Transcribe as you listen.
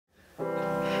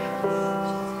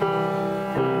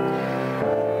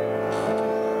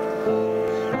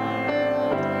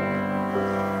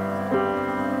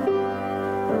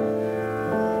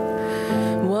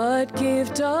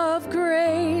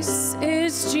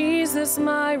Jesus,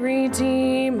 my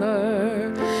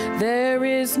Redeemer. There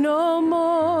is no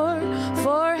more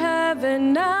for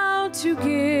heaven now to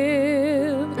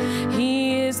give.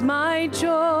 He is my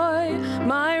joy,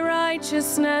 my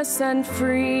righteousness and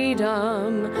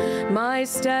freedom, my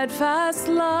steadfast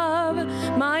love,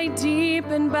 my deep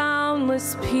and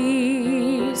boundless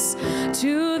peace.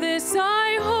 To this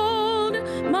I hold,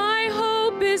 my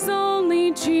hope is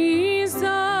only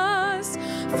Jesus,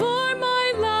 for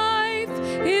my life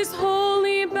is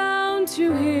wholly bound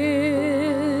to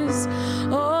his.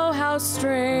 Oh, how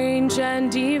strange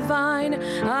and divine,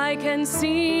 I can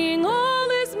sing all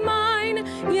is mine,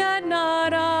 yet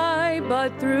not I,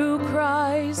 but through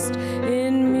Christ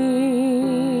in me.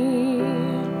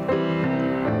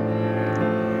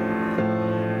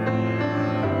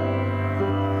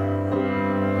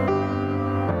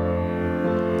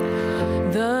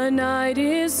 The night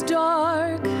is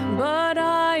dark, but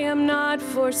I am not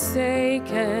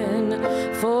forsaken,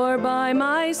 for by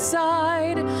my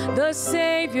side the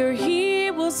Savior,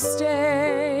 he will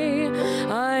stay.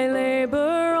 I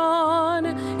labor on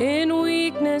in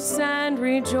weakness and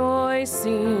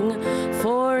rejoicing,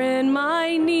 for in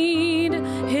my need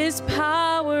his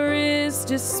power is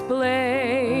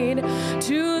displayed.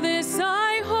 To this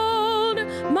I hold,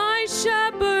 my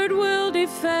shepherd will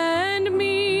defend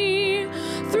me.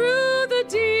 Through the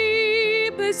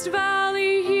deepest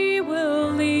valley he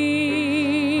will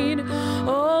lead.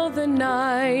 Oh, the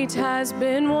night has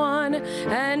been won,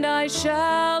 and I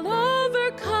shall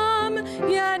overcome,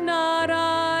 yet not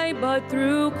I, but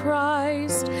through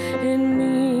Christ in me.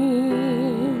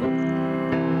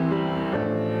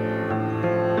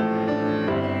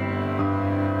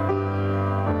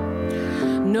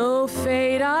 No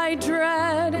fate I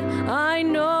dread, I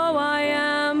know I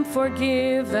am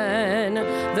forgiven.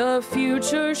 The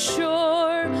future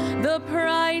sure, the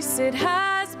price it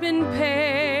has been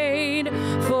paid.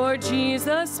 For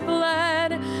Jesus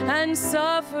bled and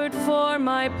suffered for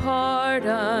my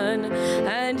pardon,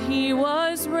 and he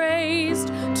was raised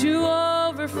to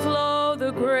overflow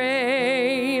the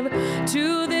grave.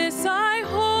 To this I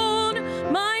hold,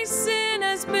 my sin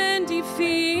has been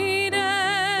defeated.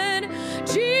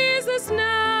 Jesus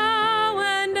now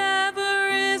and ever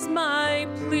is my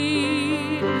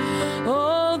plea.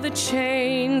 Oh, the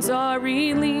chains are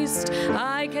released,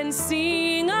 I can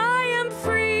sing, I am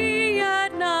free,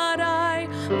 yet not I,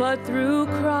 but through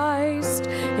Christ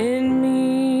in me.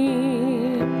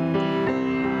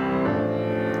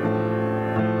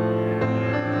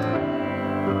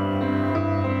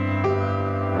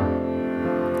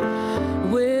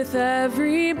 With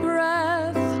every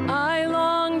breath I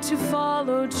long to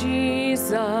follow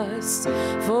Jesus,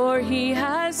 for he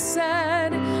has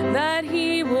said that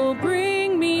he will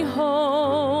bring me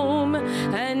home,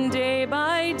 and day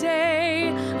by day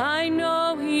I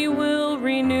know he will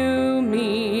renew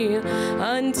me,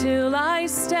 until I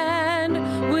stand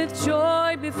with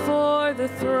joy before the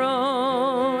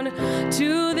throne.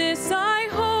 To this I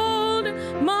hold,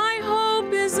 my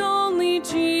hope is only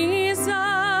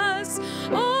Jesus.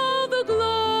 All the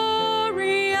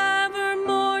glory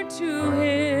evermore to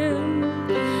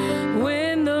him.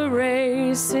 When the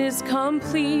race is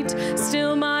complete,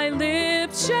 still my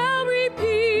lips shall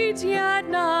repeat, yet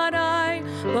not I,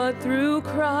 but through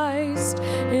Christ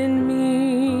in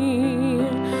me.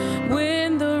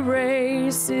 When the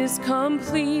race is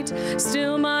complete,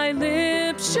 still my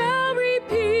lips shall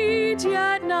repeat,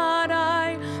 yet not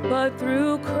I, but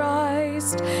through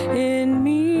Christ in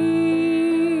me.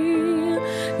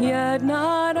 Yet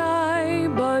not I,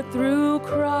 but through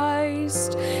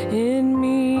Christ in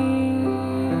me.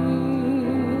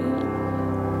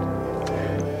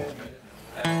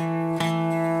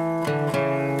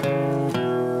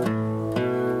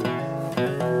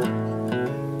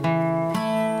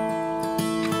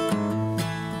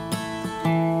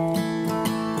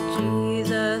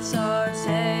 Jesus, our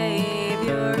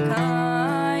Savior,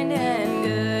 kind and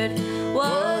good,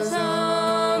 was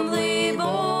humbly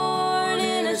born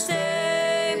in a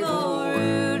stable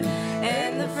rude,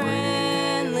 and the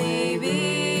friendly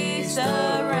bee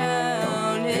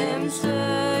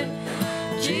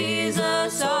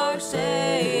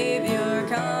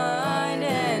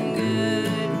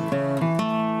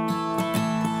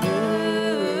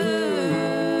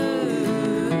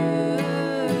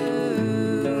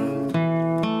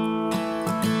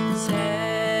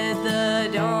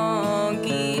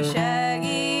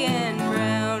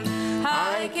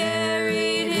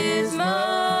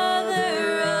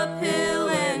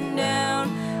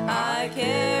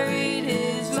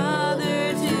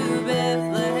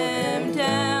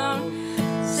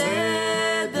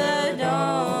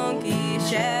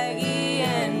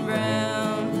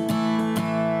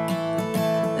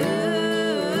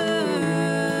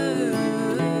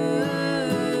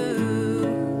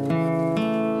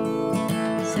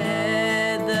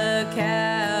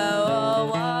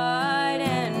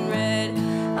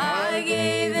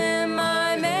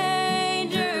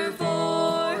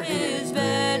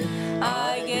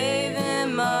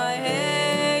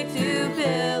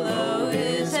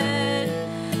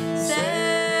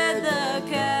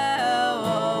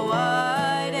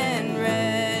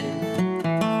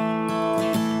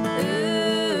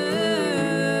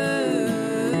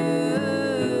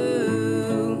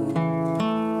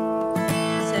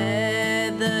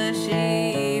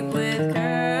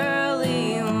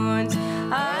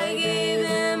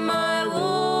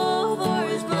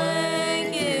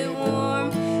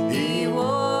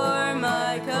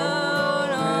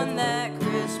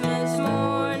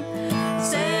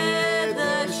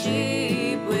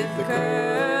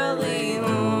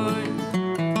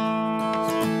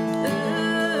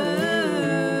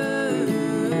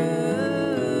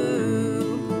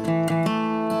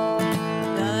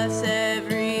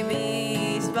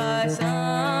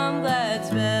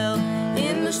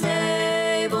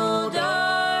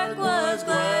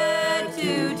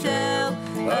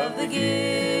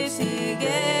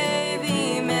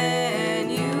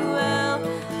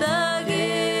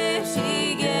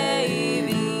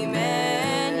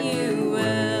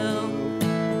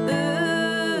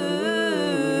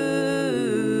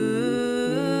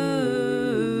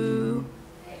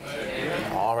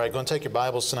right, going to take your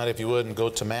Bibles tonight, if you would, and go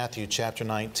to Matthew chapter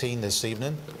 19 this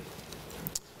evening.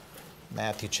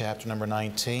 Matthew chapter number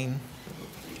 19.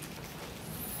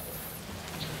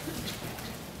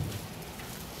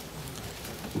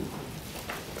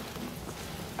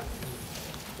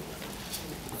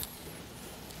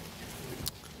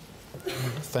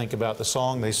 Think about the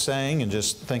song they sang and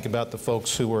just think about the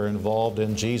folks who were involved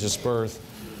in Jesus' birth.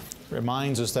 It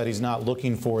reminds us that He's not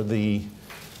looking for the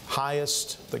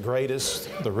highest, the greatest,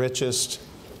 the richest.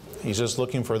 He's just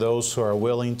looking for those who are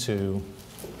willing to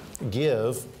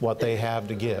give what they have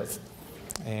to give.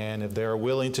 And if they're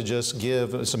willing to just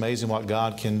give, it's amazing what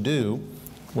God can do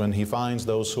when He finds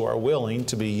those who are willing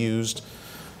to be used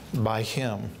by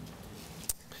Him.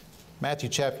 Matthew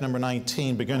chapter number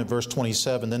 19, beginning at verse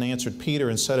 27, Then answered Peter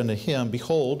and said unto him,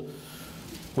 Behold,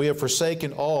 we have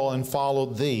forsaken all and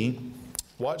followed Thee.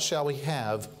 What shall we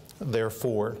have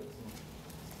therefore?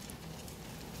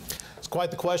 It's quite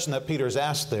the question that Peter has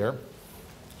asked there.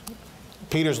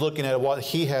 Peter's looking at what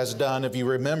he has done. If you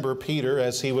remember Peter,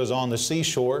 as he was on the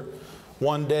seashore,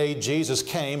 one day Jesus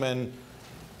came and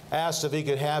asked if he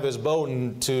could have his boat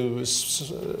and to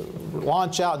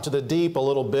launch out into the deep a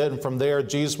little bit, and from there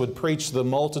Jesus would preach to the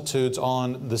multitudes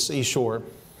on the seashore.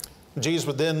 Jesus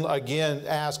would then again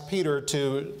ask Peter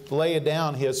to lay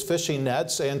down his fishing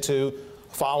nets and to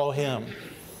follow Him.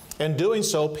 In doing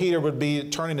so, Peter would be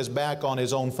turning his back on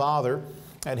his own father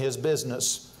and his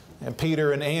business. And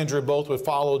Peter and Andrew both would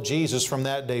follow Jesus from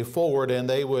that day forward, and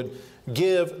they would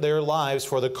give their lives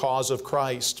for the cause of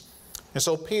Christ. And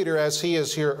so Peter, as he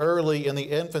is here early in the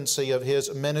infancy of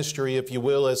his ministry, if you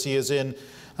will, as he is in,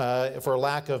 for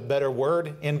lack of a better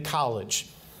word, in college.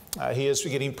 He is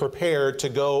getting prepared to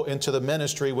go into the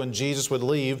ministry when Jesus would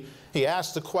leave. He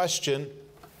asked the question,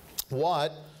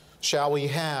 what shall we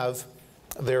have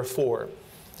therefore?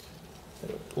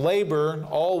 Labor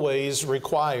always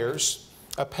requires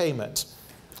a payment.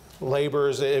 Labor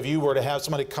is, if you were to have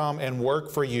somebody come and work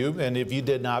for you, and if you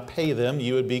did not pay them,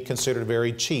 you would be considered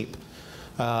very cheap.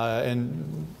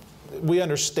 And we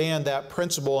understand that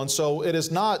principle, and so it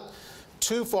is not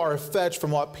too far-fetched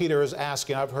from what Peter is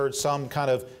asking. I've heard some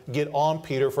kind of get on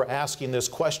Peter for asking this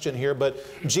question here, but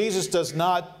Jesus does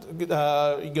not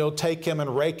take him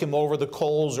and rake him over the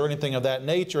coals or anything of that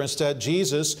nature. Instead,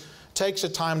 Jesus takes the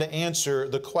time to answer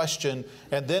the question,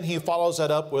 and then He follows that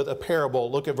up with a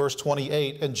parable. Look at verse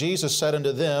 28. And Jesus said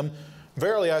unto them,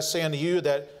 Verily I say unto you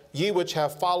that ye which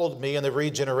have followed me in the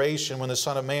regeneration, when the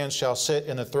Son of Man shall sit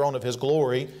in the throne of His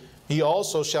glory, He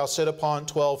also shall sit upon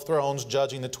 12 thrones,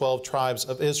 judging the 12 tribes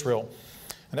of Israel.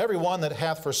 And every one that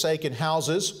hath forsaken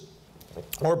houses,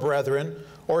 or brethren,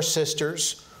 or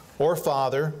sisters, or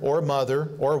father, or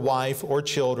mother, or wife, or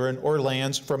children, or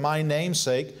lands, for my name's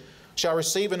sake, shall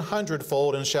receive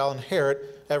 100-fold, and shall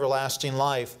inherit everlasting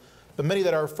life. But many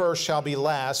that are first shall be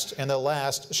last, and the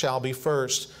last shall be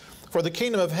first. For the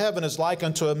kingdom of heaven is like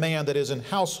unto a man that is an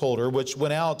householder, which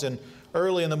went out and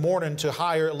early in the morning to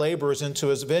hire laborers into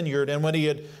his vineyard. And when he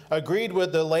had agreed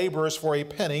with the laborers for a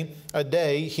penny a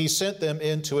day, he sent them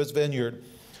into his vineyard.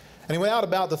 And he went out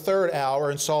about the third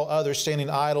hour, and saw others standing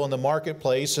idle in the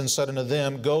marketplace, and said unto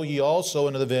them, Go ye also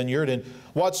into the vineyard, and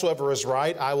whatsoever is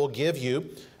right I will give you.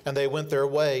 And they went their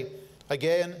way.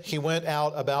 Again he went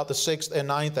out about the 6th and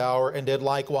 9th hour, and did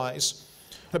likewise.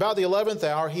 About the 11th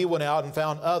hour he went out and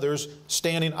found others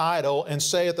standing idle, and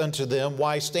saith unto them,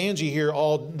 Why stand ye here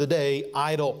all the day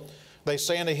idle? They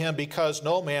say unto him, Because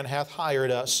no man hath hired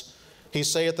us. He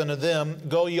saith unto them,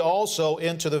 Go ye also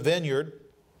into the vineyard,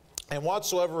 and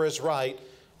whatsoever is right,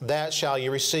 that shall ye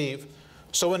receive.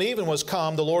 So when even was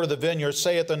come, the Lord of the vineyard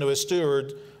saith unto his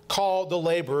steward, Call the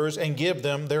laborers, and give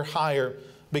them their hire,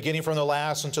 beginning from the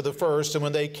last unto the first. And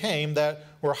when they came that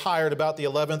were hired about the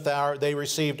 11th hour, they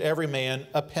received every man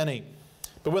a penny.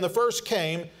 But when the first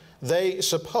came, they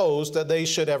supposed that they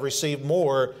should have received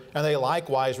more, and they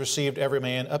likewise received every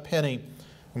man a penny.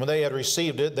 And when they had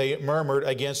received it, they murmured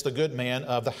against the good man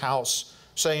of the house,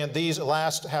 saying, These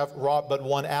last have wrought but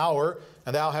 1 hour,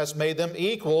 and thou hast made them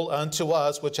equal unto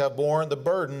us, which have borne the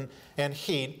burden and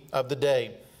heat of the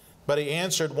day. But he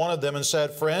answered one of them and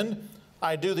said, Friend,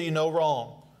 I do thee no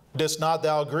wrong. Didst not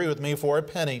thou agree with me for a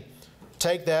penny?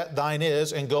 Take that thine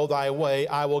is, and go thy way.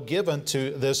 I will give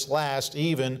unto this last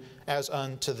even as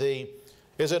unto thee.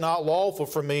 Is it not lawful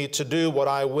for me to do what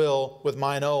I will with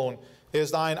mine own?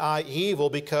 Is thine eye evil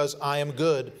because I am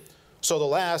good? So the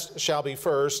last shall be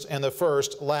first, and the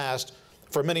first last.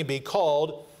 For many be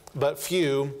called, but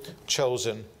few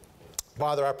chosen.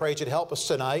 Father, I pray that you'd help us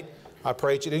tonight. I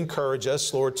pray that you'd encourage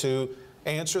us, Lord, to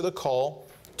answer the call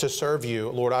to serve you.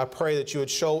 Lord, I pray that you would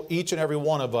show each and every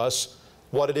one of us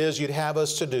what it is you'd have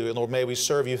us to do. And Lord, may we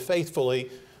serve you faithfully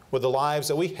with the lives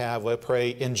that we have. I pray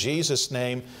in Jesus'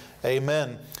 name,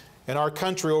 amen. In our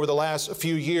country over the last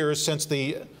few years since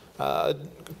the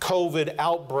COVID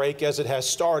outbreak as it has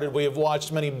started, we have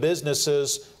watched many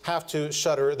businesses have to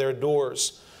shutter their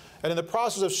doors. And in the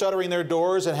process of shuttering their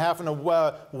doors and having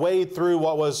to wade through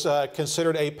what was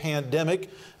considered a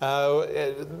pandemic,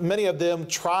 many of them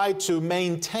tried to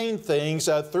maintain things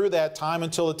through that time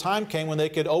until the time came when they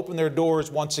could open their doors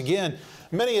once again.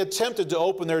 Many attempted to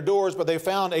open their doors, but they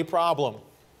found a problem.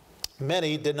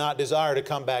 Many did not desire to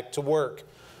come back to work.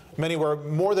 Many were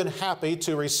more than happy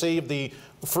to receive the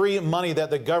free money that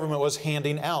the government was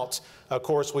handing out. Of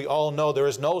course, we all know there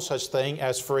is no such thing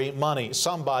as free money.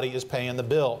 Somebody is paying the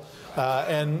bill.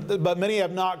 But many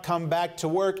have not come back to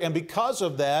work, and because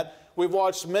of that, we've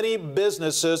watched many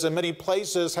businesses and many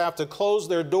places have to close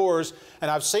their doors, and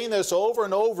I've seen this over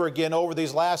and over again over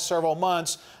these last several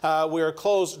months. We are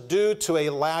closed due to a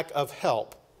lack of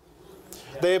help.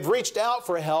 They've reached out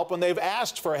for help, and they've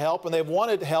asked for help, and they've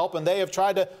wanted help, and they have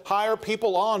tried to hire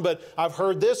people on. But I've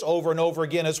heard this over and over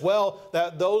again as well,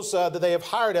 that those that they have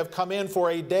hired have come in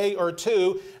for a day or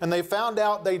two, and they found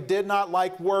out they did not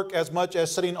like work as much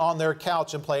as sitting on their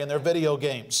couch and playing their video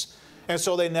games. And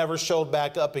so they never showed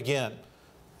back up again.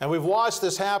 And we've watched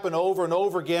this happen over and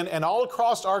over again, and all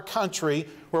across our country,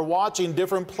 we're watching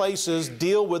different places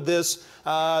deal with this,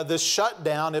 this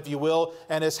shutdown, if you will,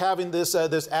 and it's having this,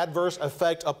 this adverse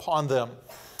effect upon them.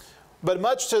 But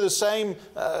much to the same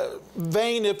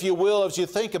vein, if you will, as you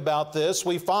think about this,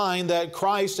 we find that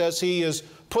Christ, as He is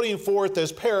putting forth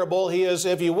this parable, He is,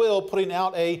 if you will, putting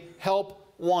out a help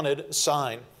wanted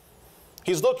sign.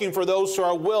 He's looking for those who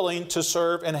are willing to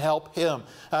serve and help Him.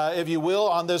 If you will,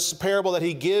 on this parable that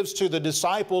He gives to the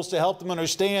disciples to help them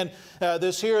understand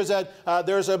this here is that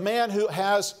there's a man who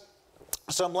has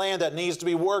some land that needs to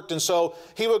be worked, and so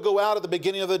he would go out at the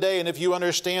beginning of the day, and if you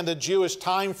understand the Jewish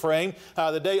time frame,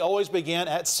 the day always began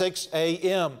at 6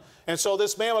 a.m. And so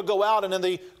this man would go out, and in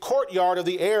the courtyard of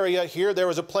the area here, there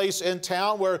was a place in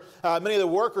town where many of the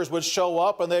workers would show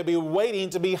up, and they'd be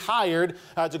waiting to be hired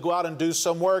to go out and do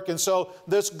some work. And so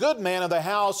this good man of the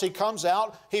house, he comes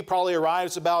out. He probably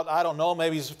arrives about, I don't know,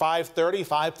 maybe 5:30,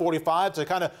 5:45 to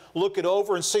kind of look it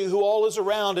over and see who all is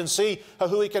around and see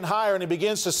who he can hire. And he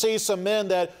begins to see some men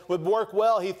that would work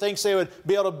well. He thinks they would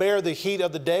be able to bear the heat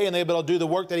of the day, and they'd be able to do the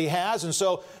work that he has. And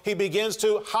so he begins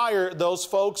to hire those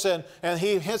folks, and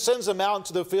he sends them out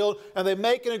into the field, and they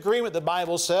make an agreement, the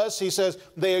Bible says. He says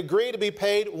they agree to be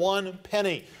paid 1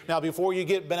 penny. Now, before you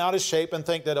get bent out of shape and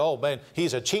think that, oh man,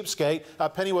 he's a cheapskate, a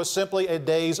penny was simply a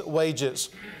day's wages.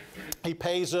 He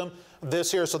pays them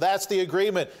this here. So that's the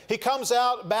agreement. He comes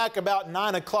out back about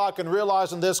 9 o'clock and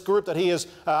realizing this group that he has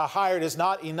hired is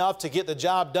not enough to get the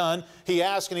job done. He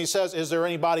asks and he says, is there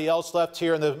anybody else left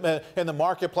here in the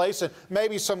marketplace? And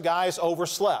maybe some guys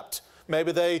overslept.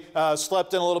 Maybe they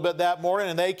slept in a little bit that morning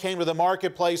and they came to the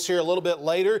marketplace here a little bit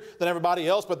later than everybody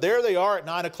else. But there they are at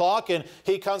 9 o'clock, and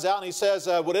he comes out and he says,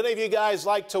 would any of you guys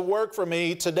like to work for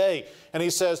me today? And he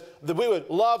says that we would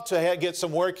love to get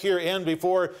some work here in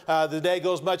before the day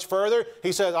goes much further.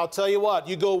 He says, I'll tell you what,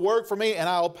 you go work for me and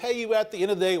I'll pay you at the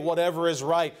end of the day whatever is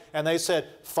right. And they said,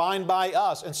 fine by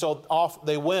us. And so off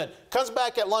they went. Comes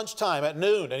back at lunchtime at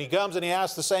noon, and he comes and he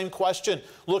asks the same question,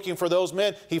 looking for those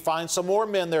men. He finds some more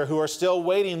men there who are still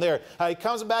waiting there. He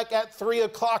comes back at 3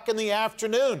 o'clock in the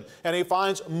afternoon, and he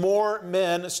finds more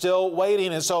men still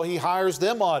waiting, and so he hires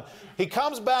them on. He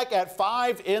comes back at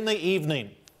 5 in the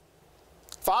evening.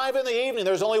 5 in the evening,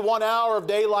 there's only 1 hour of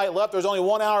daylight left. There's only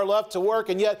 1 hour left to work,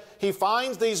 and yet he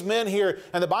finds these men here,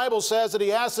 and the Bible says that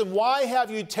he asks them, why have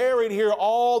you tarried here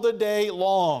all the day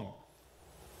long?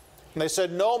 And they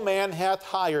said, no man hath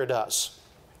hired us.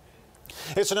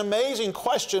 It's an amazing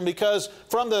question, because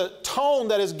from the tone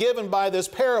that is given by this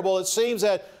parable, it seems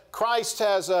that Christ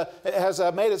has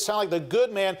made it sound like the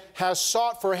good man has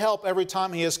sought for help every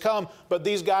time he has come, but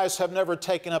these guys have never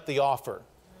taken up the offer.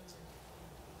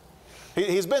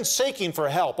 He's been seeking for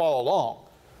help all along.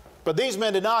 But these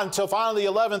men did not, until finally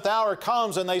the 11th hour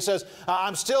comes and they says,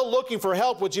 I'm still looking for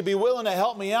help. Would you be willing to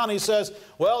help me out? And he says,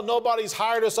 well, nobody's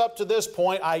hired us up to this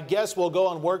point. I guess we'll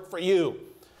go and work for you.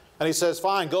 And he says,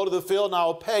 fine, go to the field and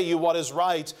I'll pay you what is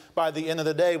right by the end of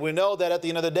the day. We know that at the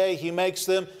end of the day, he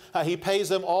pays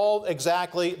them all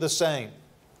exactly the same.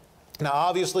 Now,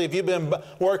 obviously, if you've been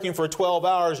working for 12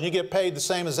 hours and you get paid the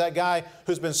same as that guy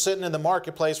who's been sitting in the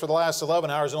marketplace for the last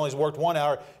 11 hours and only has worked 1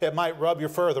 hour, it might rub your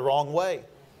fur the wrong way.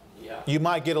 Yeah. You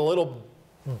might get a little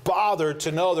bothered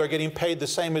to know they're getting paid the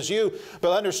same as you.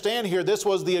 But understand here, this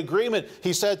was the agreement.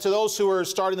 He said to those who are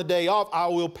starting the day off, I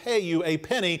will pay you a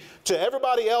penny. To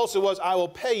everybody else, it was, I will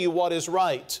pay you what is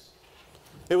right.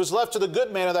 It was left to the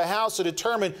good man of the house to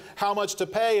determine how much to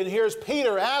pay. And here's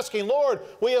Peter asking, Lord,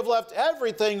 we have left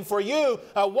everything for you.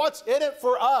 What's in it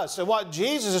for us? And what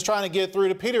Jesus is trying to get through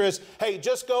to Peter is, hey,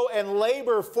 just go and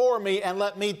labor for me and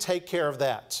let me take care of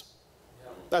that.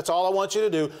 That's all I want you to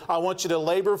do. I want you to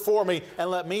labor for me and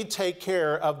let me take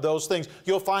care of those things.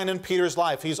 You'll find in Peter's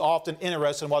life, he's often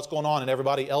interested in what's going on in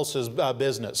everybody else's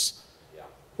business. Yeah.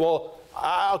 Well,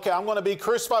 okay, I'm going to be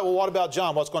crucified. Well, what about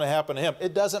John? What's going to happen to him?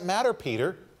 It doesn't matter,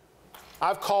 Peter.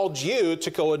 I've called you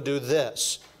to go and do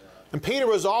this. And Peter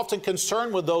was often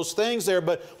concerned with those things there,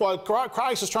 but what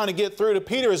Christ is trying to get through to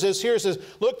Peter is this here. He says,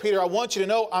 look, Peter, I want you to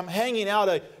know I'm hanging out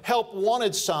a help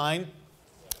wanted sign,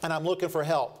 and I'm looking for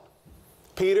help.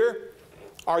 Peter,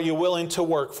 are you willing to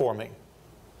work for me?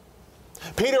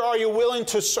 Peter, are you willing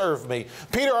to serve me?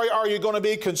 Peter, are you going to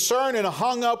be concerned and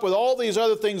hung up with all these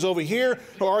other things over here?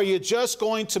 Or are you just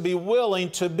going to be willing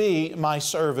to be my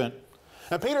servant?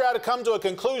 And Peter had to come to a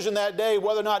conclusion that day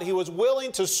whether or not he was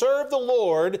willing to serve the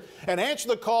Lord and answer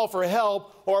the call for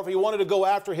help, or if he wanted to go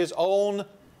after his own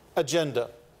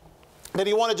agenda. Did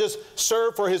he want to just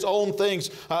serve for his own things?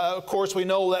 Of course, we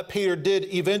know that Peter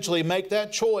did eventually make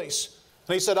that choice.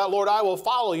 And he said, Lord, I will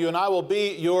follow you and I will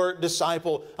be your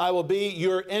disciple. I will be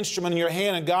your instrument in your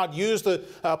hand. And God used the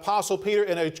Apostle Peter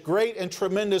in a great and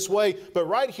tremendous way. But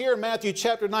right here in Matthew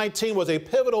chapter 19 was a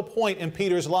pivotal point in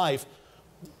Peter's life.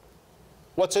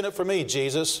 What's in it for me,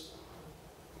 Jesus?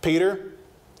 Peter,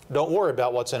 don't worry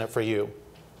about what's in it for you.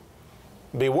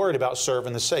 Be worried about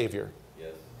serving the Savior.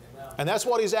 Yes. And that's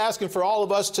what he's asking for all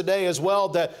of us today as well,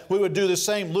 that we would do the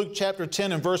same. Luke chapter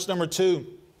 10 and verse number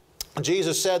 2.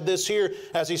 Jesus said this here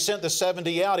as he sent the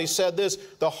 70 out. He said this,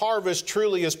 the harvest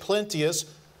truly is plenteous,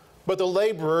 but the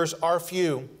laborers are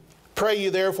few. Pray ye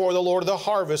therefore the Lord of the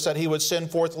harvest that he would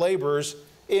send forth laborers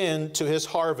into his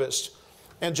harvest.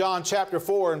 In John chapter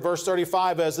 4 and verse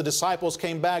 35, as the disciples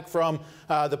came back from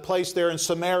the place there in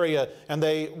Samaria, and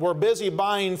they were busy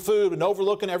buying food and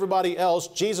overlooking everybody else,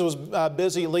 Jesus was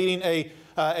busy leading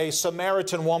a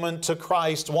Samaritan woman to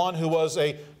Christ, one who was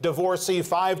a divorcee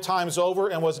 5 times over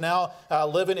and was now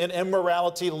living in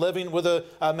immorality, living with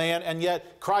a man, and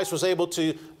yet Christ was able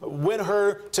to win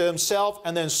her to himself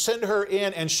and then send her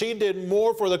in, and she did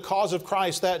more for the cause of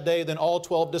Christ that day than all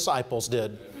 12 disciples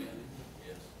did.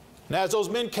 And as those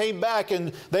men came back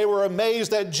and they were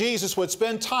amazed that Jesus would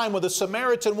spend time with a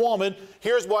Samaritan woman,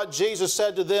 here's what Jesus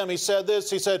said to them. He said this,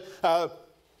 he said,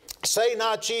 say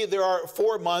not ye, there are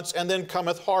 4 months, and then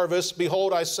cometh harvest.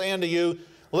 Behold, I say unto you,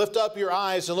 lift up your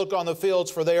eyes and look on the fields,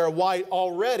 for they are white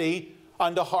already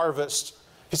unto harvest.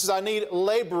 He says, I need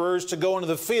laborers to go into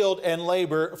the field and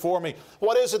labor for me.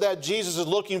 What is it that Jesus is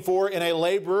looking for in a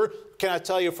laborer? Can I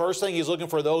tell you, first thing, he's looking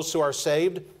for those who are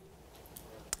saved.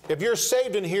 If you're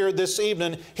saved in here this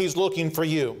evening, he's looking for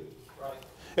you.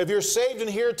 If you're saved in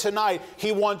here tonight,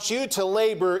 he wants you to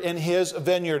labor in his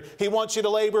vineyard. He wants you to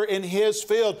labor in his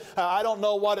field. I don't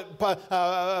know what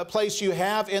place you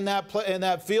have in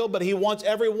that field, but he wants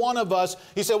every one of us.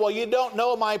 He said, well, you don't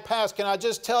know my past. Can I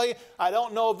just tell you, I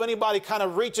don't know if anybody kind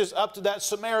of reaches up to that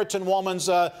Samaritan woman's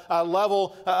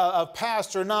level of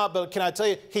past or not, but can I tell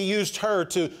you, he used her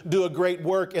to do a great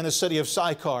work in the city of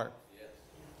Sychar.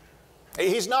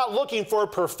 He's not looking for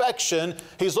perfection.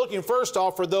 He's looking first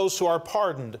off for those who are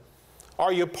pardoned.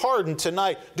 Are you pardoned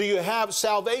tonight? Do you have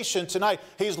salvation tonight?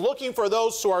 He's looking for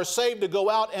those who are saved to go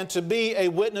out and to be a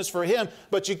witness for him.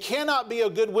 But you cannot be a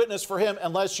good witness for him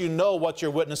unless you know what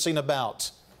you're witnessing about.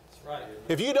 That's right.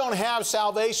 If you don't have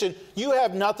salvation, you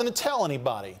have nothing to tell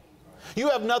anybody. You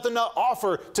have nothing to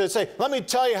offer to say, let me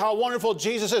tell you how wonderful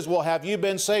Jesus is. Well, have you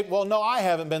been saved? Well, no, I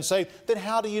haven't been saved. Then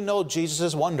how do you know Jesus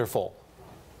is wonderful?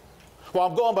 Well,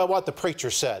 I'm going by what the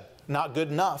preacher said. Not good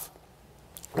enough.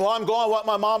 Well, I'm going by what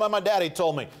my mom and my daddy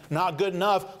told me. Not good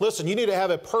enough. Listen, you need to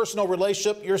have a personal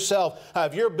relationship yourself.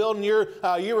 If you're building your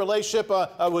relationship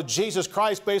with Jesus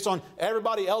Christ based on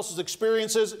everybody else's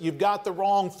experiences, you've got the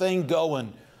wrong thing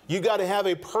going. You've got to have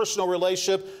a personal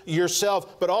relationship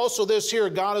yourself. But also this here,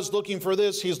 God is looking for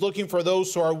this. He's looking for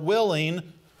those who are willing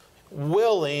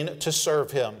to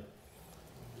serve him.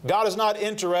 God is not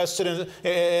interested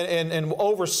in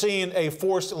overseeing a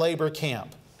forced labor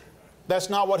camp. That's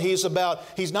not what he's about.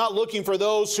 He's not looking for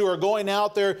those who are going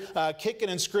out there kicking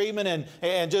and screaming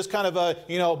and just kind of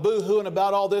boo-hooing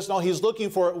about all this. No, he's looking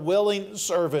for willing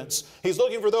servants. He's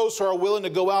looking for those who are willing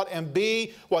to go out and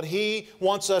be what he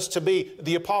wants us to be.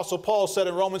 The Apostle Paul said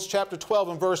in Romans chapter 12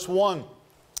 and verse 1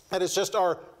 that it's just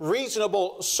our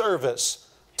reasonable service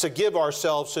to give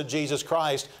ourselves to Jesus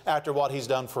Christ after what he's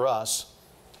done for us.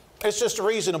 It's just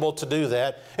reasonable to do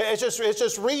that. It's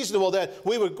just reasonable that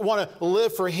we would want to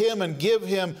live for Him and give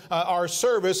Him our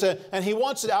service. And He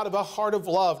wants it out of a heart of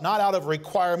love, not out of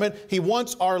requirement. He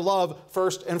wants our love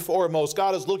first and foremost.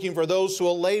 God is looking for those who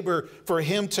will labor for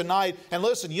Him tonight. And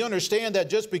listen, you understand that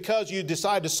just because you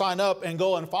decide to sign up and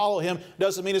go and follow Him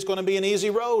doesn't mean it's going to be an easy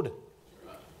road.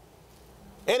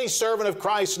 Any servant of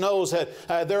Christ knows that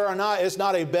it's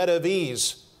not a bed of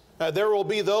ease. There will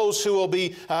be those who will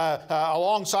be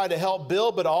alongside to help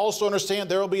build, but also understand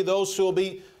there will be those who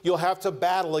you'll have to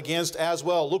battle against as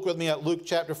well. Look with me at Luke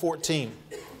chapter 14.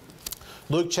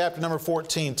 Luke chapter number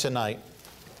 14 tonight.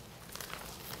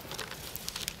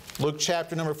 Luke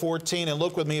chapter number 14, and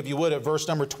look with me, if you would, at verse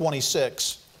number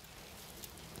 26.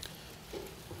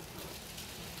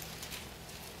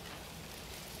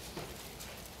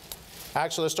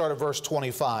 Actually, let's start at verse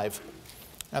 25.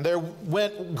 And there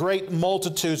went great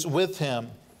multitudes with him.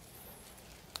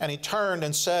 And he turned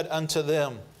and said unto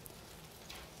them.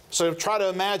 So try to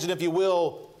imagine, if you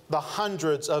will, the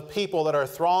hundreds of people that are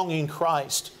thronging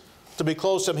Christ to be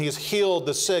close to Him. He's healed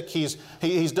the sick. He's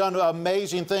done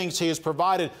amazing things. He has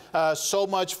provided so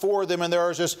much for them. And there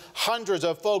are just hundreds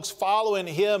of folks following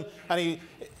Him. And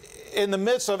in the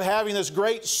midst of having this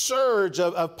great surge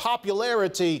of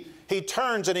popularity, He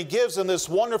turns and He gives them this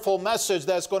wonderful message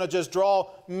that's going to just draw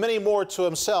many more to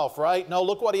Himself, right? No,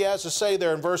 look what He has to say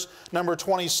there in verse number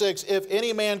 26. If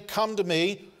any man come to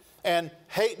me and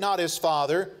hate not his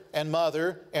father and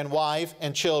mother and wife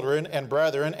and children and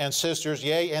brethren and sisters,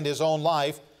 yea, and his own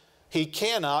life, he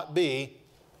cannot be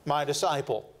my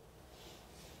disciple.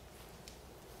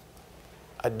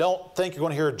 I don't think you're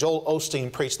going to hear Joel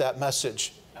Osteen preach that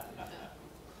message.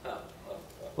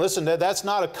 Listen, that's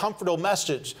not a comfortable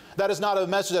message. That is not a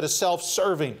message that is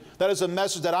self-serving. That is a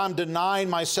message that I'm denying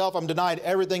myself. I'm denying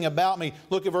everything about me.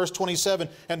 Look at verse 27.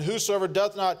 And whosoever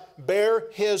doth not bear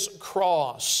his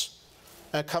cross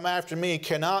and come after me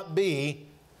cannot be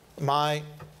my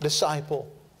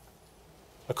disciple.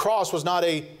 A cross was not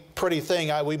a pretty thing.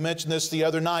 We mentioned this the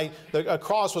other night. A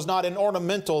cross was not an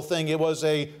ornamental thing. It was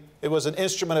an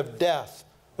instrument of death.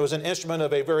 It was an instrument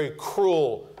of a very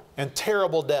cruel and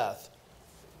terrible death.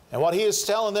 And what He is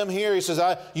telling them here, He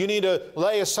says, you need to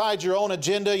lay aside your own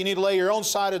agenda. You need to lay your own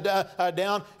side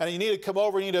down. And you need to come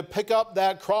over. You need to pick up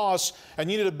that cross. And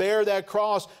you need to bear that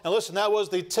cross. And listen, that was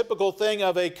the typical thing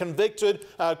of a convicted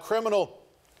criminal.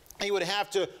 He would have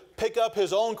to pick up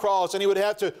his own cross, and he would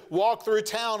have to walk through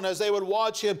town. And as they would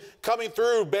watch him coming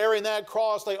through bearing that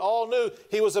cross, they all knew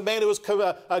he was a man who was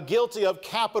guilty of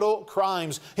capital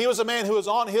crimes. He was a man who was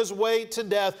on his way to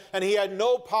death, and he had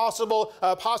no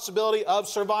possibility of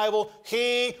survival.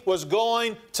 He was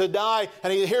going to die.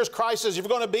 And here's Christ says, if you're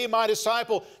going to be my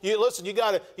disciple, you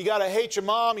got to hate your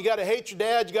mom, you got to hate your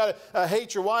dad, you got to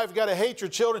hate your wife, you got to hate your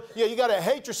children. Yeah, you got to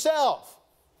hate yourself.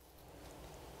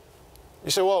 You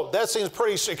say, well, that seems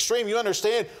pretty extreme. You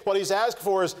understand what He's asking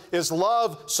for is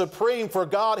love supreme for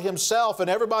God Himself, and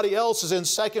everybody else is in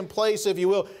second place, if you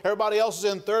will. Everybody else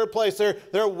is in third place.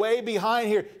 They're way behind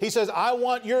here. He says, I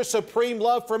want your supreme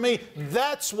love for me.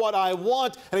 That's what I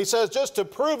want. And He says, just to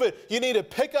prove it, you need to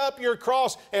pick up your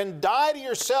cross and die to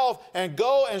yourself and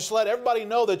go and let everybody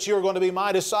know that you're going to be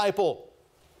my disciple.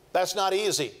 That's not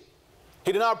easy.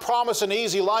 He did not promise an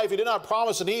easy life. He did not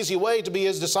promise an easy way to be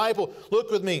His disciple.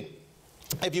 Look with me,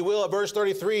 if you will, at verse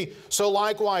 33, so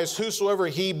likewise, whosoever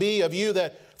he be of you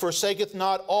that forsaketh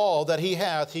not all that he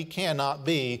hath, he cannot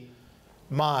be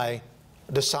my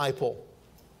disciple.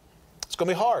 It's going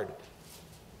to be hard.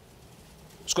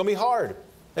 It's going to be hard.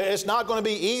 It's not going to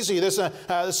be easy.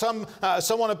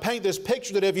 Someone to paint this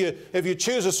picture that if you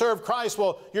choose to serve Christ,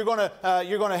 well, you're going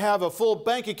to have a full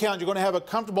bank account. You're going to have a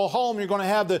comfortable home. You're going to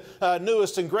have the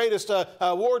newest and greatest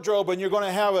wardrobe, and you're going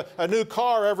to have a new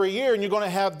car every year, and you're going to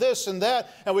have this and that.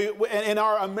 And in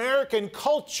our American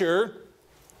culture,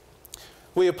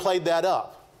 we have played that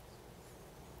up.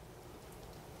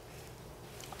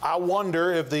 I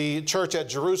wonder if the church at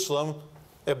Jerusalem,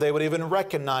 if they would even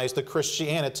recognize the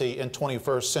Christianity in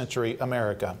 21st century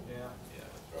America. Yeah,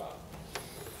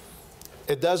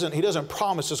 that's right. He doesn't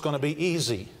promise it's going to be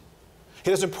easy.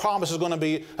 He doesn't promise it's going to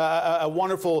be a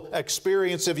wonderful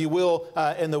experience, if you will,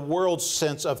 in the world's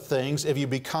sense of things, if you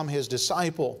become His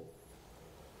disciple.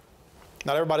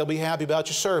 Not everybody will be happy about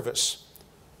your service.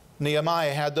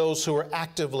 Nehemiah had those who were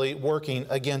actively working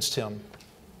against him,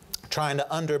 trying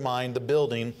to undermine the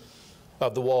building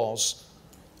of the walls.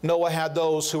 Noah had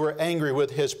those who were angry with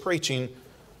his preaching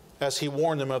as he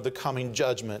warned them of the coming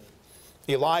judgment.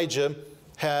 Elijah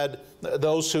had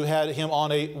those who had him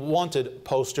on a wanted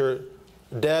poster,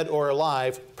 dead or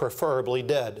alive, preferably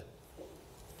dead.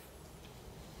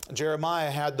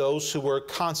 Jeremiah had those who were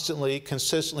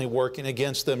consistently working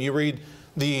against them. You read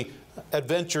the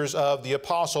adventures of the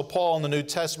Apostle Paul in the New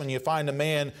Testament, you find a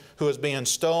man who is being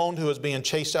stoned, who is being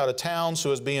chased out of towns,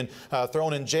 who is being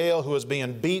thrown in jail, who is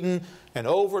being beaten, and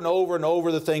over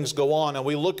the things go on. And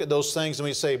we look at those things and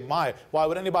we say, why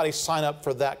would anybody sign up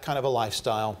for that kind of a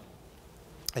lifestyle?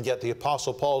 And yet the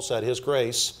Apostle Paul said his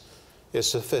grace is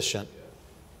sufficient.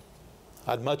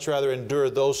 I'd much rather endure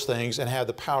those things and have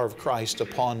the power of Christ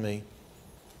upon me.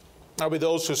 There'll be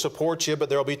those who support you, but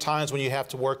there'll be times when you have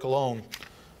to work alone.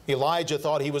 Elijah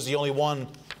thought he was the only one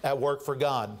at work for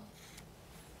God.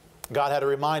 God had to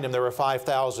remind him there were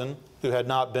 5,000 who had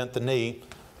not bent the knee.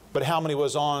 But how many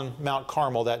was on Mount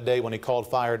Carmel that day when he called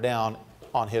fire down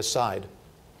on his side?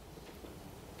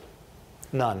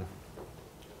 None.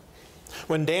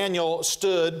 When Daniel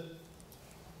stood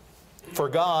for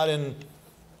God, and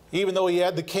even though he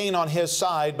had the king on his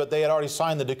side, but they had already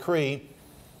signed the decree,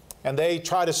 and they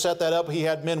tried to set that up, he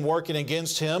had men working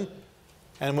against him.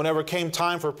 And whenever it came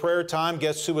time for prayer time,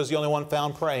 guess who was the only one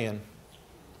found praying?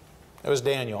 It was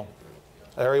Daniel.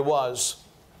 There he was,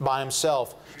 by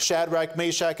himself. Shadrach,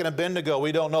 Meshach, and Abednego,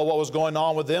 we don't know what was going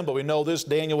on with them, but we know this: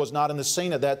 Daniel was not in the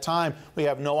scene at that time. We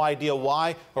have no idea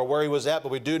why or where he was at,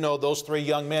 but we do know those three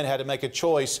young men had to make a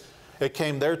choice. It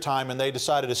came their time, and they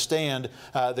decided to stand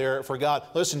there for God.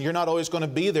 Listen, you're not always going to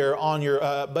be there on your,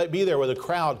 be there with a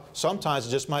crowd. Sometimes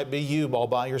it just might be you all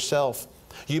by yourself.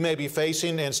 You may be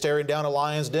facing and staring down a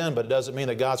lion's den, but it doesn't mean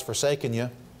that God's forsaken you.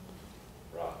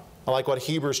 I like what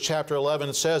Hebrews chapter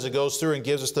 11 says. It goes through and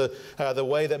gives us the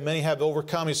way that many have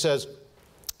overcome. He says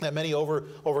that many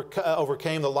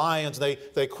overcame the lions.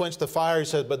 They quenched the fire. He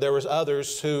says, but there was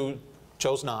others who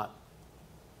chose not.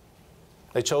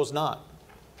 They chose not.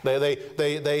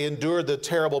 They endured the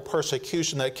terrible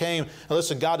persecution that came. And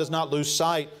listen, God does not lose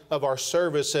sight of our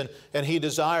service, and He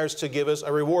desires to give us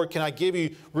a reward. Can I give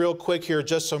you real quick here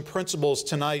just some principles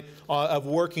tonight of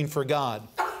working for God?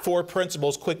 4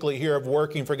 principles quickly here of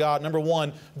working for God. Number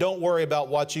 1, don't worry about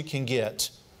what you can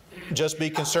get. Just be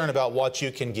concerned about what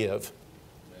you can give.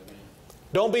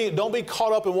 Don't be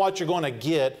caught up in what you're going to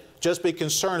get. Just be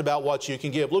concerned about what you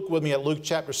can give. Look with me at Luke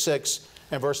chapter 6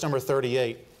 and verse number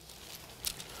 38.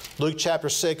 Luke chapter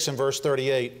 6 and verse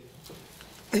 38.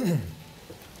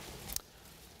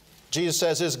 Jesus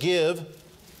says this: give,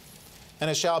 and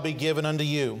it shall be given unto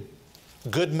you.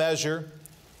 Good measure,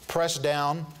 pressed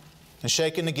down, and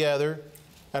shaken together,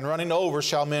 and running over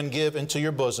shall men give into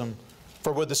your bosom.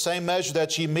 For with the same measure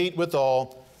that ye meet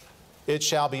withal, it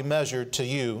shall be measured to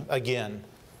you again.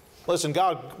 Listen,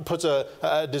 God puts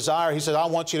a desire. He said, I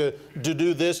want you to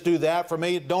do this, do that for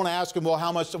me. Don't ask Him, well,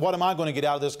 what am I going to get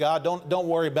out of this, God? Don't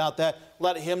worry about that.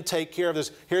 Let Him take care of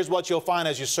this. Here's what you'll find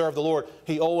as you serve the Lord.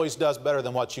 He always does better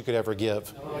than what you could ever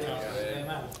give.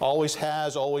 Amen. Always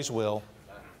has, always will.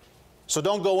 So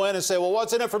don't go in and say, well,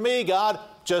 what's in it for me, God?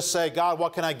 Just say, God,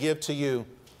 what can I give to you?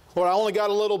 Lord, I only got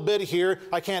a little bit here.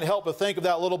 I can't help but think of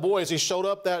that little boy as he showed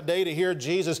up that day to hear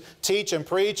Jesus teach and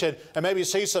preach and maybe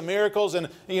see some miracles. And,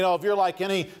 you know, if you're like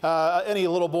any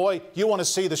little boy, you want to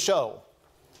see the show.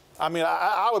 I mean,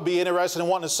 I would be interested in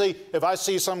wanting to see, if I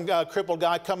see some crippled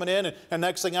guy coming in and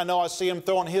next thing I know, I see him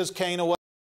throwing his cane away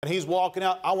and he's walking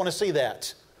out. I want to see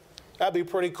that. That'd be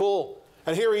pretty cool.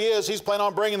 And here he is. He's planning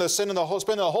on spending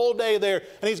the whole day there,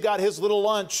 and he's got his little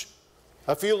lunch.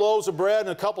 A few loaves of bread and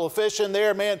a couple of fish in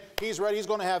there. Man, he's ready. He's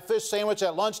going to have fish sandwich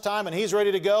at lunchtime, and he's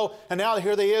ready to go. And now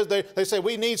here they is. They say,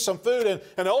 we need some food.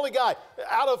 And the only guy,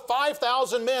 out of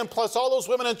 5,000 men, plus all those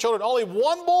women and children, only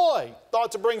one boy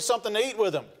thought to bring something to eat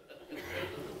with him.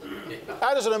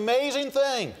 That is an amazing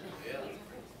thing.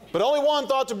 But only one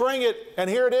thought to bring it. And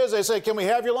here it is. They say, can we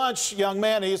have your lunch, young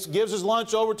man? He gives his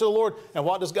lunch over to the Lord. And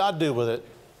what does God do with it?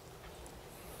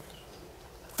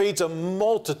 Feeds a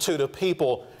multitude of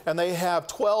people. And they have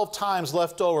 12 times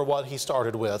left over what He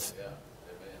started with. Yeah.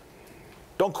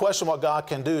 Don't question what God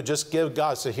can do. Just give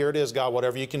God. Say, here it is, God,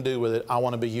 whatever you can do with it. I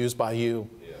want to be used by you.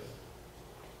 Yeah.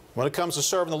 When it comes to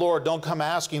serving the Lord, don't come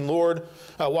asking, Lord,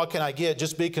 what can I get?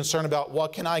 Just be concerned about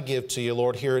what can I give to you,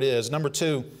 Lord. Here it is. Number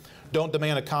 2, don't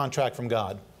demand a contract from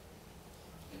God.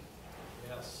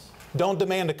 Yes. Don't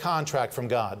demand a contract from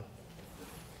God.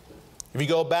 If you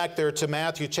go back there to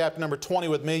Matthew chapter number 20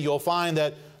 with me, you'll find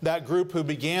that group who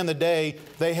began the day,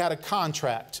 they had a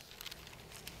contract.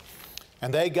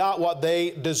 And they got what they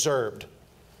deserved.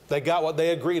 They got what they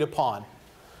agreed upon.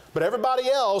 But everybody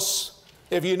else,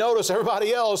 if you notice,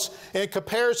 everybody else, in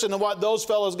comparison to what those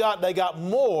fellows got, they got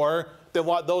more than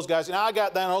what those guys. Now I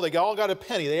got that. They all got a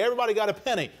penny. Everybody got a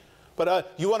penny.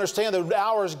 But you understand the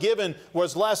hours given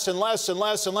was less and less and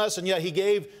less and less, and yet he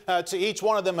gave to each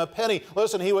one of them a penny.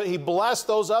 Listen, he blessed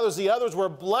those others. The others were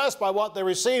blessed by what they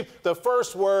received. The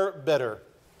first were bitter.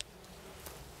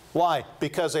 Why?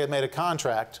 Because they had made a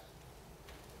contract.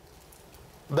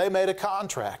 They made a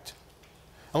contract.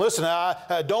 And listen,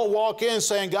 don't walk in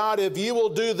saying, God, if you will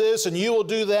do this and you will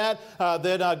do that,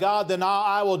 then God, then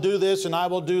I will do this and I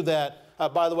will do that.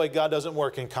 By the way, God doesn't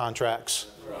work in contracts.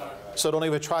 So don't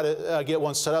even try to get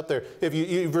one set up there. If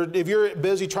you're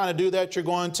busy trying to do that, you're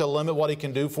going to limit what He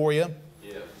can do for you.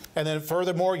 Yeah. And then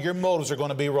furthermore, your motives are going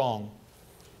to be wrong.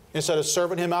 Instead of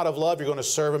serving Him out of love, you're going to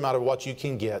serve Him out of what you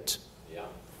can get. Yeah.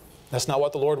 That's not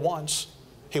what the Lord wants.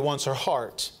 He wants our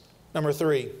heart. Number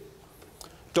 3,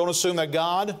 don't assume that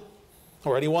God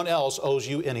or anyone else owes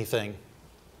you anything.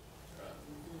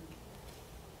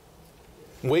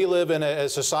 We live in a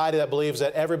society that believes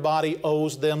that everybody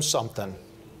owes them something.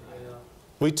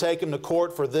 We take them to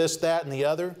court for this, that, and the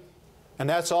other. And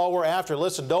that's all we're after.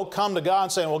 Listen, don't come to God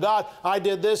and say, well, God, I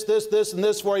did this, this, this, and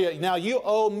this for you. Now you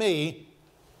owe me.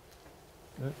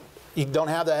 You don't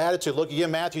have that attitude. Look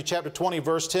again, Matthew chapter 20,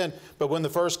 verse 10. But when the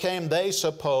first came, they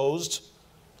supposed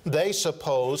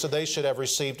that they should have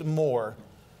received more.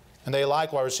 And they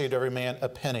likewise received every man a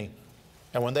penny.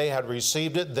 And when they had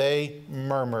received it, they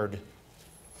murmured.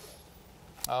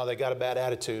 Oh, they got a bad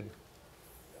attitude.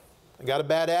 They got a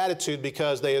bad attitude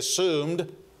because they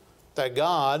assumed that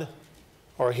God,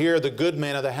 or here the good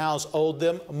man of the house, owed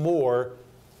them more.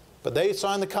 But they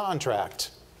signed the contract.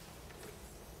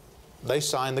 They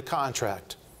signed the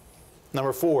contract.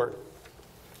 Number 4,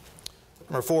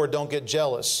 don't get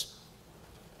jealous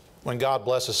when God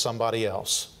blesses somebody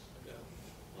else.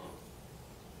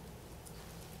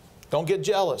 Don't get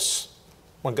jealous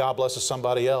when God blesses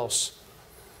somebody else.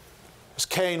 As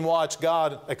Cain watched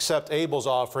God accept Abel's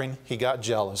offering, he got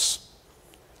jealous.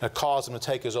 And it caused him to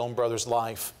take his own brother's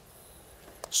life.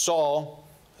 Saul,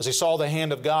 as he saw the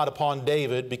hand of God upon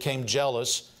David, became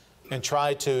jealous and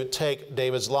tried to take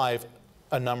David's life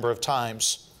a number of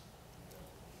times.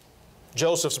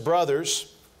 Joseph's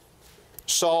brothers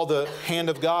saw the hand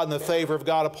of God and the favor of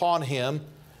God upon him,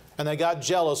 and they got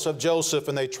jealous of Joseph,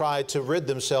 and they tried to rid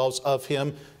themselves of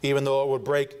him, even though it would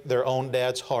break their own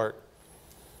dad's heart.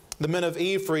 The men of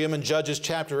Ephraim in Judges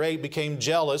chapter 8 became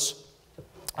jealous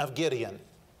of Gideon.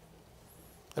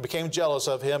 They became jealous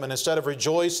of him, and instead of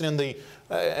rejoicing in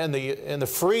the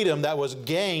freedom that was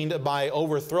gained by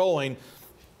overthrowing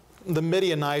the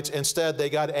Midianites, instead they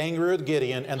got angry with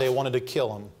Gideon and they wanted to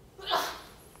kill him.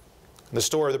 In the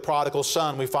story of the prodigal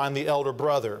son, we find the elder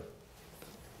brother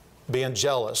being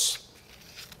jealous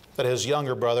that his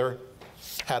younger brother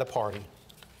had a party.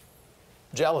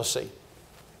 Jealousy.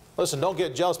 Listen, don't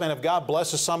get jealous, man. If God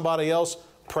blesses somebody else,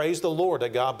 praise the Lord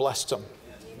that God blessed them.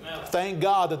 Amen. Thank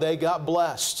God that they got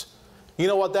blessed. You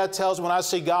know what that tells me? When I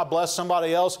see God bless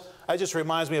somebody else, it just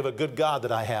reminds me of a good God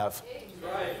that I have.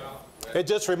 Right. It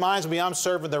just reminds me I'm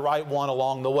serving the right one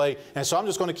along the way. And so I'm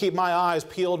just going to keep my eyes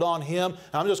peeled on Him.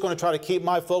 I'm just going to try to keep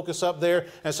my focus up there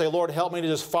and say, Lord, help me to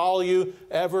just follow You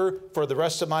ever for the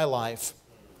rest of my life.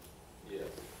 Yeah.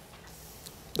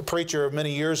 The preacher of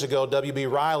many years ago, W.B.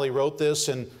 Riley, wrote this,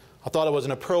 and I thought it was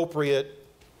an appropriate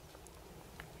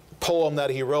poem that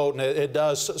he wrote, and it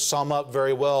does sum up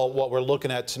very well what we're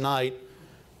looking at tonight.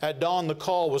 At dawn the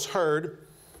call was heard,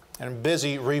 and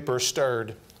busy reapers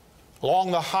stirred.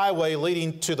 Along the highway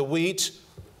leading to the wheat,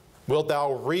 wilt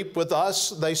thou reap with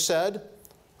us, they said.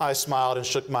 I smiled and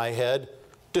shook my head.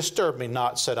 Disturb me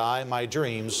not, said I, my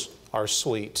dreams are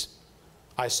sweet.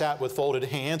 I sat with folded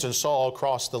hands and saw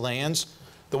across the lands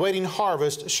the waiting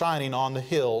harvest shining on the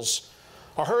hills.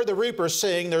 I heard the reapers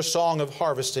sing their song of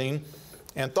harvesting,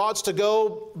 and thoughts to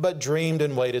go, but dreamed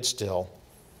and waited still.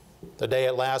 The day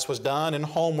at last was done, and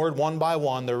homeward one by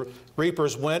one the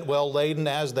reapers went, well laden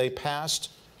as they passed.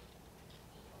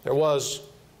 There was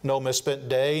no misspent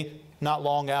day, not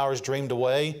long hours dreamed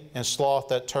away, and sloth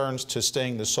that turns to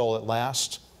sting the soul at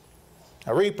last.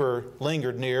 A reaper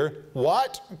lingered near.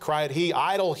 What? Cried he,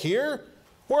 idle here?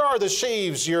 Where are the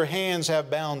sheaves your hands have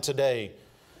bound today?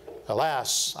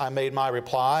 Alas, I made my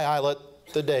reply, I let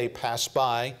the day pass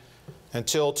by,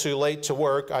 until too late to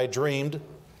work I dreamed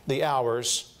the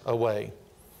hours away.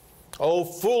 Oh,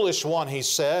 foolish one, he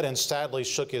said, and sadly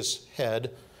shook his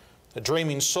head. The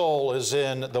dreaming soul is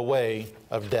in the way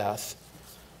of death.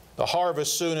 The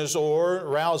harvest soon is o'er,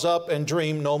 rouse up and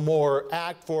dream no more.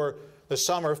 Act, for the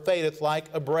summer fadeth like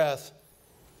a breath.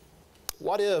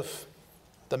 What if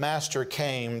the master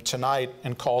came tonight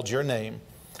and called your name,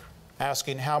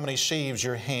 asking how many sheaves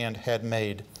your hand had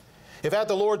made? If at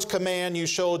the Lord's command you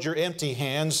showed your empty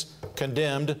hands,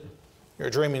 condemned, your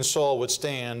dreaming soul would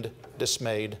stand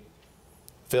dismayed.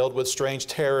 Filled with strange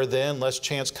terror then, lest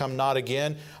chance come not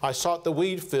again, I sought the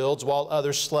wheat fields while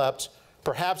others slept.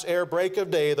 Perhaps ere break of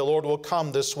day the Lord will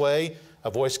come this way. A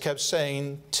voice kept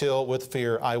saying, till with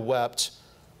fear I wept.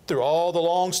 Through all the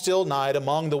long still night,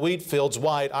 among the wheat fields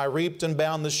white, I reaped and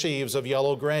bound the sheaves of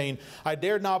yellow grain. I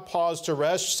dared not pause to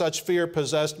rest, such fear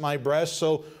possessed my breast.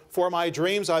 So for my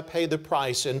dreams I paid the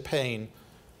price in pain.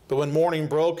 But when morning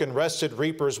broke and rested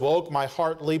reapers woke, my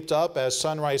heart leaped up as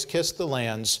sunrise kissed the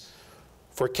lands.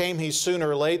 For came he soon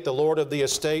or late, the Lord of the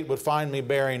estate would find me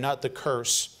bearing not the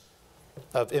curse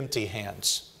of empty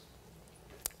hands.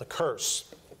 The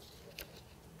curse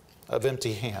of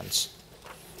empty hands.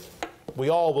 We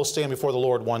all will stand before the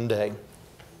Lord one day.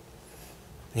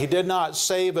 He did not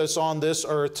save us on this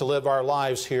earth to live our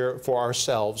lives here for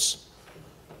ourselves.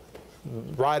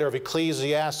 The writer of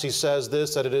Ecclesiastes says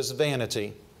this, that it is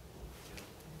vanity.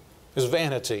 It is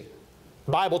vanity.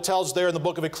 The Bible tells there in the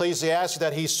book of Ecclesiastes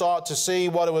that he sought to see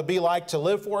what it would be like to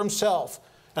live for himself.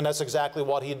 And that's exactly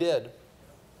what he did.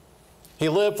 He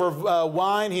lived for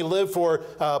wine, he lived for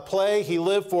play, he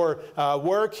lived for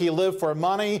work, he lived for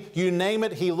money. You name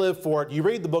it, he lived for it. You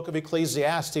read the book of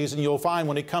Ecclesiastes and you'll find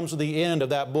when he comes to the end of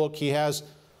that book, he has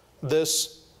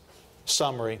this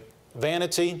summary.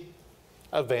 Vanity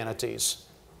of vanities.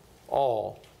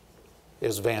 All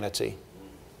is vanity.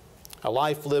 A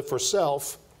life lived for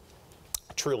self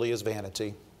truly is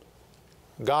vanity.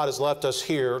 God has left us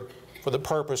here for the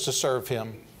purpose to serve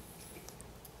Him.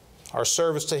 Our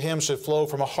service to Him should flow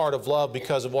from a heart of love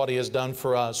because of what He has done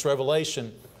for us.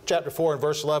 Revelation chapter 4 and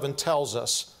verse 11 tells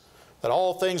us that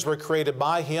all things were created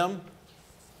by Him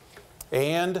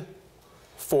and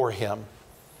for Him.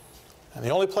 And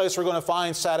the only place we're going to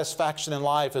find satisfaction in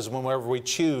life is whenever we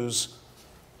choose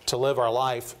to live our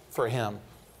life for Him.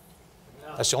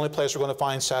 That's the only place we're going to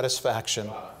find satisfaction.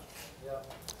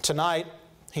 Tonight,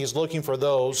 He's looking for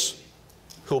those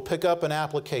who will pick up an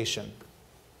application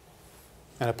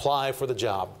and apply for the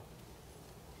job.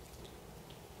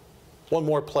 One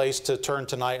more place to turn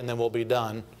tonight and then we'll be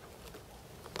done.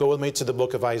 Go with me to the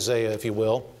book of Isaiah, if you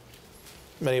will.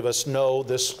 Many of us know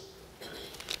this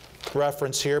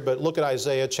reference here, but look at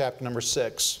Isaiah chapter number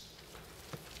 6.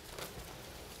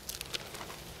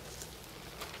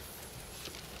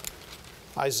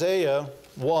 Isaiah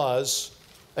was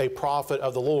a prophet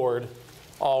of the Lord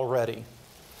already.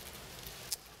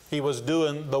 He was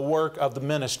doing the work of the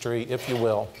ministry, if you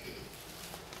will.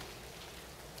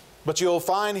 But you'll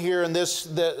find here in this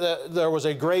that there was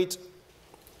a great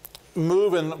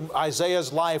move in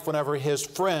Isaiah's life whenever his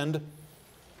friend,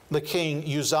 the king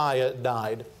Uzziah,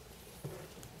 died.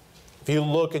 If you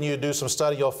look and you do some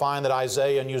study, you'll find that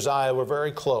Isaiah and Uzziah were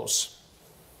very close.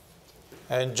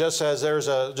 And just as there's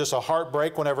just a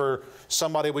heartbreak whenever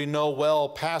somebody we know well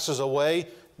passes away,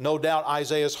 no doubt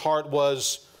Isaiah's heart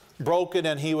was broken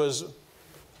and he was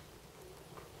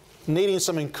needing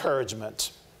some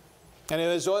encouragement. And it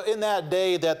was in that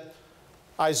day that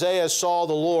Isaiah saw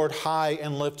the Lord high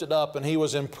and lifted up, and he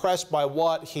was impressed by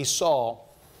what he saw.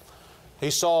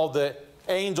 He saw the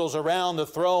angels around the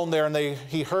throne there, and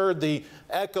he heard the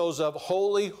echoes of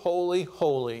holy, holy,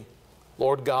 holy,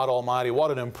 Lord God Almighty.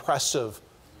 What an impressive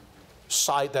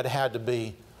sight that had to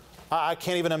be. I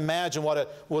can't even imagine what it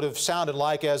would have sounded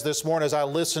like as this morning as I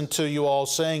listened to you all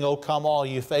sing, "Oh come all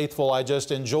you faithful." I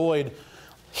just enjoyed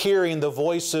hearing the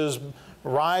voices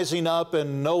rising up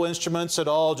and no instruments at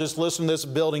all. Just listen to this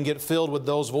building get filled with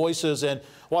those voices, and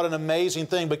what an amazing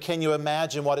thing. But can you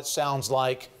imagine what it sounds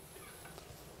like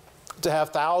to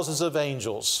have thousands of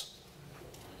angels,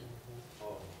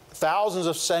 thousands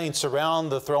of saints around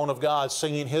the throne of God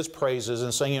singing His praises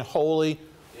and singing holy,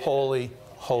 holy,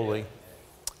 holy.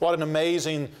 What an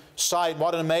amazing sight.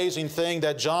 What an amazing thing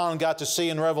that John got to see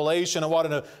in Revelation, and what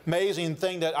an amazing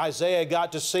thing that Isaiah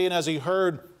got to see. And as he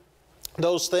heard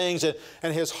those things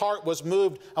and his heart was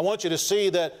moved, I want you to see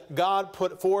that God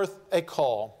put forth a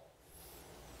call.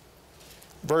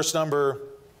 Verse number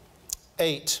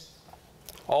 8.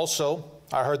 Also,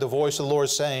 I heard the voice of the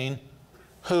Lord saying,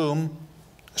 "Whom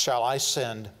shall I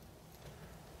send?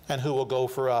 And who will go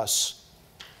for us?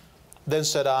 Then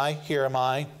said I, Here am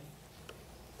I,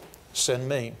 send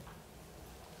me."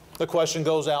 The question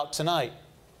goes out tonight.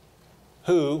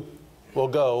 Who will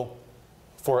go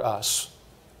for us?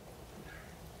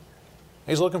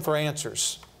 He's looking for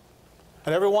answers.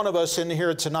 And every one of us in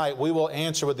here tonight, we will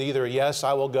answer with either, yes,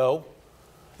 I will go.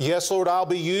 Yes, Lord, I'll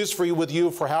be used for you with you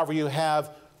for however you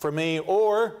have for me.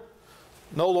 Or,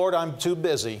 no, Lord, I'm too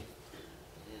busy.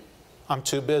 I'm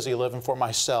too busy living for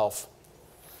myself.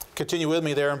 Continue with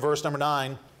me there in verse number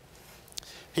 9.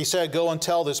 He said, "Go and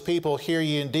tell this people, hear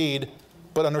ye indeed,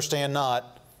 but understand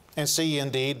not, and see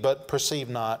indeed, but perceive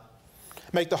not.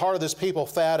 Make the heart of this people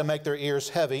fat, and make their ears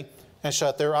heavy, and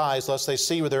shut their eyes, lest they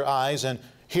see with their eyes, and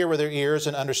hear with their ears,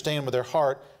 and understand with their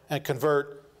heart, and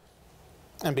convert,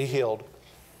 and be healed.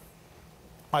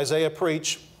 Isaiah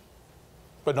preach,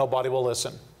 but nobody will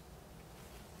listen.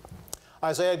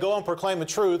 Isaiah go and proclaim the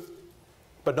truth,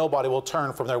 but nobody will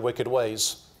turn from their wicked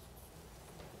ways.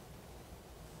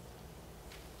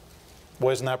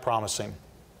 Boy, isn't that promising?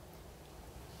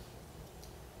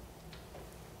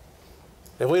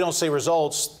 If we don't see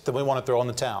results, then we want to throw in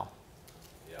the towel.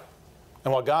 Yeah.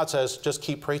 And what God says, just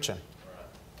keep preaching. Right.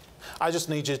 I just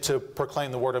need you to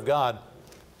proclaim the Word of God.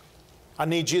 I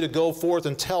need you to go forth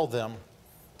and tell them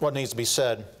what needs to be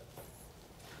said.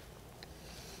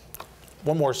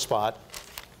 One more spot.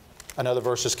 Another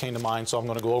verse just came to mind, so I'm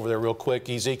going to go over there real quick.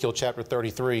 Ezekiel chapter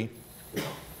 33.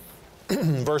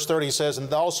 Verse 30 says,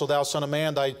 And also, thou son of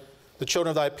man, the children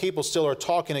of thy people still are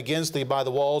talking against thee by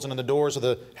the walls and in the doors of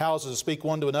the houses, to speak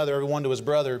one to another, every one to his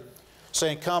brother,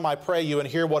 saying, Come, I pray you, and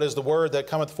hear what is the word that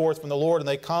cometh forth from the Lord. And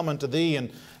they come unto thee,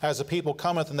 and as the people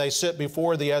cometh, and they sit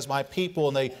before thee as my people,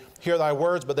 and they hear thy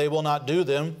words, but they will not do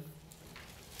them.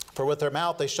 For with their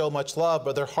mouth they show much love,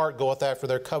 but their heart goeth after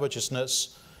their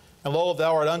covetousness. And lo,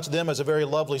 thou art unto them as a very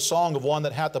lovely song of one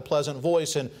that hath a pleasant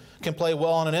voice, and can play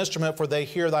well on an instrument, for they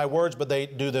hear thy words, but they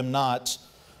do them not.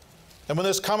 And when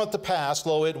this cometh to pass,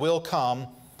 lo, it will come,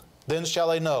 then shall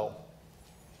they know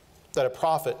that a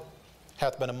prophet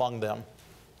hath been among them.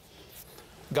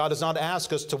 God does not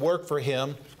ask us to work for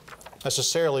Him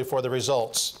necessarily for the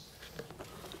results.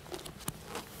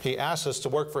 He asks us to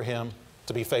work for Him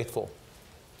to be faithful.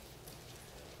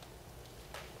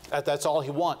 That's all He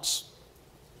wants.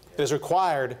 It is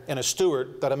required in a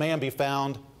steward that a man be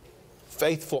found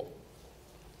faithful.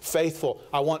 Faithful.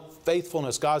 I want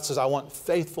faithfulness. God says, I want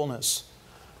faithfulness.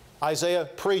 Isaiah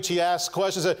preached. He asked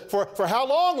questions. For how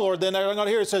long, Lord? Then they're going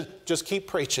to hear it says, just keep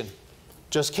preaching.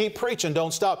 Just keep preaching.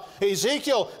 Don't stop.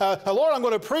 Ezekiel, Lord, I'm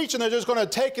going to preach, and they're just going to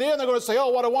take it in. They're going to say, oh,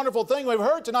 what a wonderful thing we've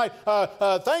heard tonight.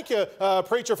 Thank you,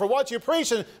 preacher, for what you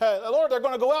preached. And Lord, they're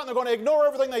going to go out and they're going to ignore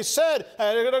everything they said.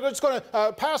 And they're just going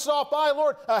to pass it off by.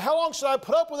 Lord, how long should I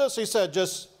put up with this? He said,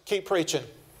 just keep preaching.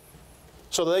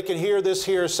 So that they can hear this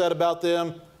here said about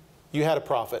them. You had a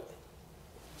prophet.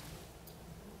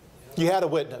 You had a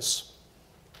witness.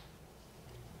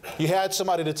 You had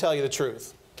somebody to tell you the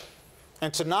truth.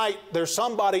 And tonight, there's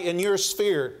somebody in your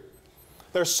sphere,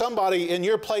 there's somebody in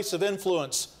your place of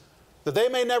influence that they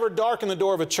may never darken the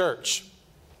door of a church.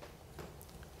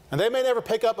 And they may never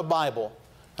pick up a Bible.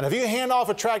 And if you hand off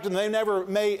a tract, and they never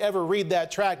may ever read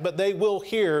that tract, but they will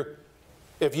hear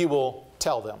if you will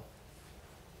tell them.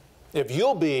 If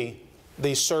you'll be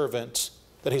the servant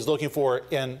that He's looking for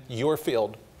in your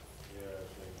field.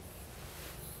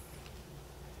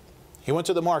 He went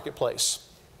to the marketplace.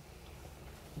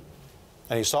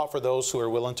 And He sought for those who are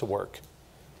willing to work.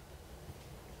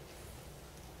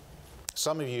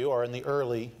 Some of you are in the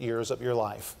early years of your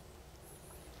life.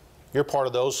 You're part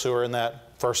of those who are in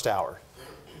that first hour.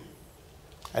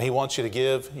 And He wants you to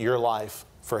give your life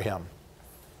for Him.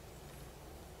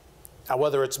 Now,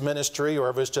 whether it's ministry or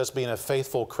if it's just being a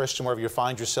faithful Christian, wherever you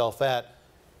find yourself at,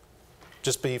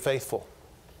 just be faithful.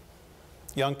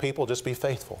 Young people, just be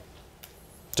faithful.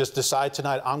 Just decide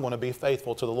tonight, I'm going to be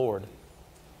faithful to the Lord.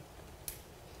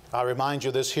 I remind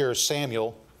you this here,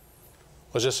 Samuel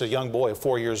was just a young boy,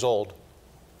 4 years old,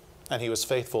 and he was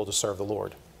faithful to serve the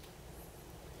Lord.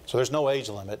 So there's no age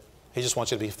limit. He just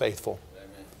wants you to be faithful.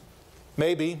 Amen.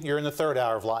 Maybe you're in the third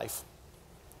hour of life.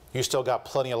 You still got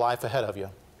plenty of life ahead of you.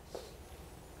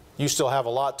 You still have a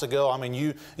lot to go. I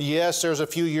mean, yes, there's a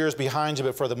few years behind you,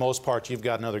 but for the most part, you've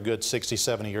got another good 60,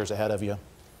 70 years ahead of you.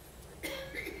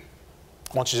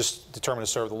 Why don't you just determine to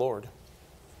serve the Lord?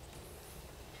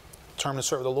 Determine to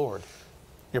serve the Lord.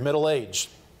 You're middle age.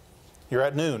 You're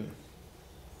at noon.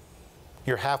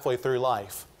 You're halfway through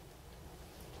life.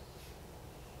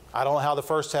 I don't know how the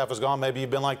first half has gone. Maybe you've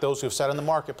been like those who've sat in the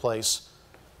marketplace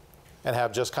and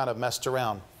have just kind of messed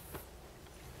around.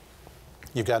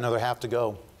 You've got another half to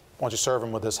go. Why don't you serve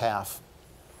Him with this half?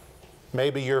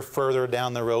 Maybe you're further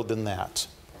down the road than that.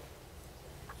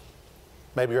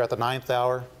 Maybe you're at the 9th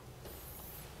hour.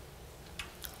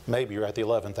 Maybe you're at the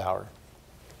 11th hour.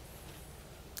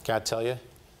 Can I tell you?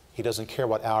 He doesn't care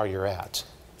what hour you're at.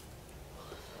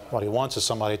 What He wants is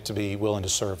somebody to be willing to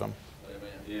serve Him. Amen.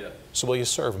 Yeah. So will you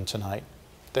serve Him tonight?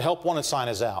 The help wanted sign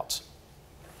is out.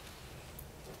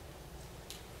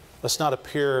 Let's not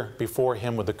appear before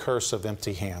Him with the curse of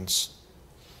empty hands.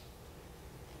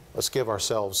 Let's give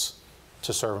ourselves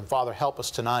to serve Him. Father, help us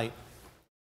tonight.